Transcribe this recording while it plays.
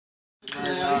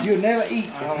You'll never eat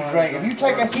if you drink. If you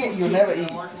take a hit, you'll never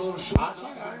eat. I ain't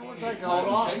gonna take a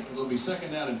whole lot. It'll be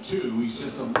 2nd down and 2. He's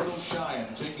just a little shy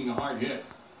after taking a hard hit.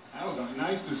 That was a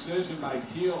nice decision by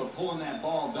Keel of pulling that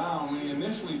ball down when he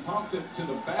initially pumped it to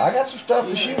the back. I got some stuff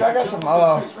to shoot. I got some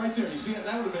right there. You see it?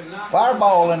 That would have been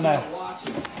fireball in there.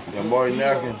 Yeah, boy,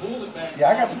 knocking. Yeah,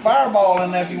 I got the fireball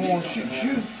in there if you want to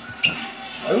shoot.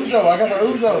 Uzo, I got the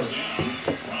Uzo.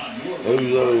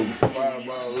 Uzo,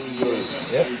 fireball,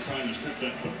 Uzo. Yep.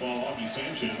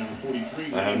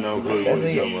 I have no clue what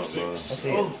you're talking about, bro. That's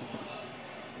it.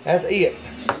 That's it.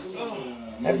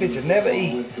 That bitch will never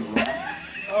eat.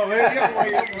 Oh, there you go,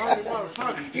 you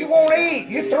motherfucker. You won't eat.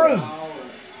 You're through.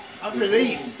 I'm gonna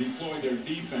eat.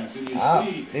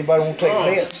 Anybody want to take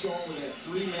bets?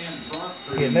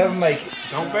 You'll never make it.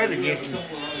 Don't bet against him.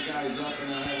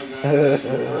 I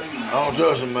don't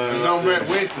trust him, man. Don't bet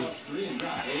with him.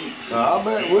 I'll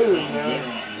bet with him, man.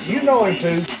 You know him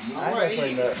too. I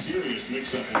ain't gonna say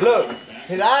that. Look,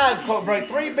 his eyes could break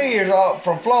 3 beers off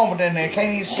from flowing in there.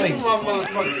 Can't even see. My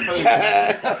motherfucking face.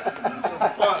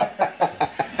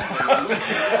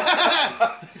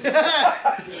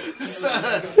 Son,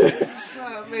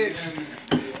 bitch.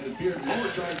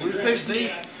 We fish to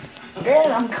eat.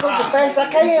 Yeah, I'm cooking fast I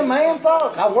can, man.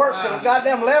 Fuck. I work for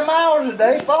goddamn 11 hours a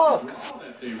day. Fuck.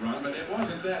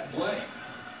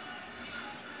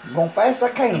 I'm going fast I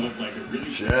can.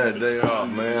 Shit, that day off,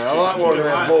 man. I like working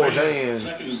at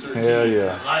 410s. Hell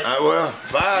yeah. Well,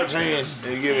 510s,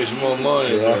 they give me some more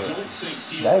money. Yeah.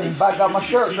 They even back got my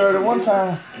shirt dirty one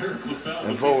time.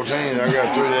 And 410s, I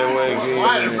got 3 that way again.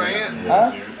 Lighter, man.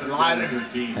 Huh? Lighter.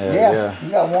 Yeah, you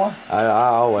got one. I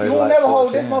always You won't like never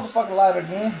hold this 14. motherfucker lighter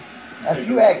again. After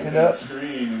you acted up,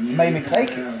 made me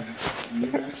take it.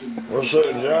 Well,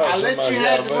 certain jobs, I let somebody you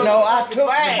have got the money. No, I took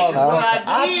the motherfucker. I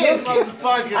did,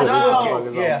 motherfucker.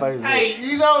 No. Yeah. Hey,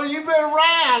 you know, you been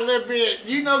around a little bit.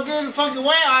 You know good and fucking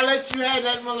well I let you have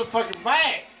that motherfucking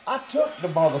bag. I took the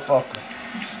motherfucker.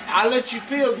 I let you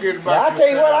feel good about Now, I yourself. tell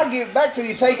you what, I'll give it back to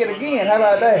you, take it again. How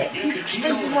about that? You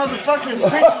stupid motherfucking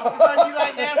bitches done you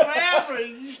like that forever.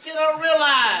 You still don't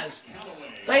realize.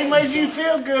 They made you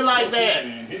feel good like that.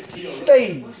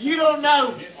 Steve. You don't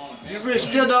know. You really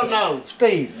still don't know.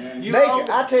 Steve. You They, old,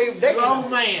 I tell you, they you can,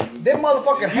 old man. them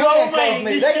motherfucking You old handcuff man,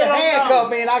 me. you They still can don't handcuff know.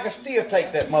 me and I can still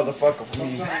take that motherfucker from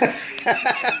you.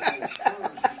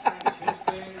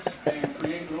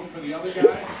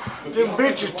 Them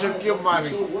bitches took your money.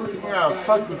 Yeah,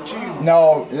 fuck with you.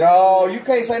 No, you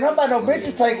can't say nothing about no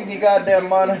bitches taking your goddamn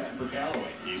money.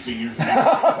 You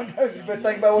better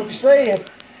think about what you said.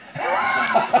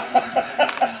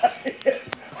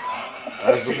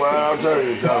 That's the wild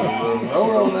turkey talking, bro.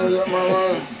 Hold on, man. That's my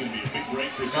line.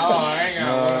 No, I ain't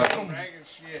got bragging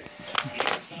shit.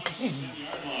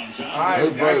 Alright, I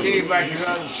gave you back his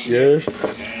other shit. Yes.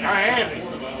 I had it.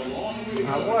 I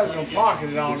wasn't gonna pocket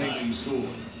it on him.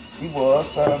 He was,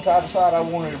 so I decided I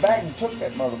wanted it back and took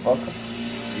that motherfucker.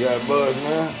 You got a buzz,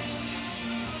 man?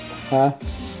 Huh?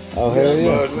 Oh, hell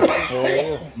yeah. Buzz, man. Hell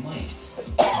yeah.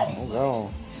 I'm gone.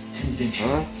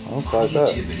 Huh? I'm fucked up.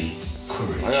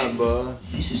 I got a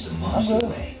buzz. This is the Mazda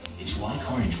way. It's why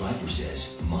Car and Driver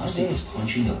says Mazda is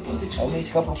punching above its I weight. need a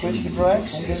couple of whiskey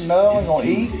drinks, I'm getting another one, gonna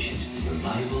eat, Efficient,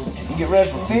 reliable, and get ready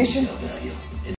for fishing.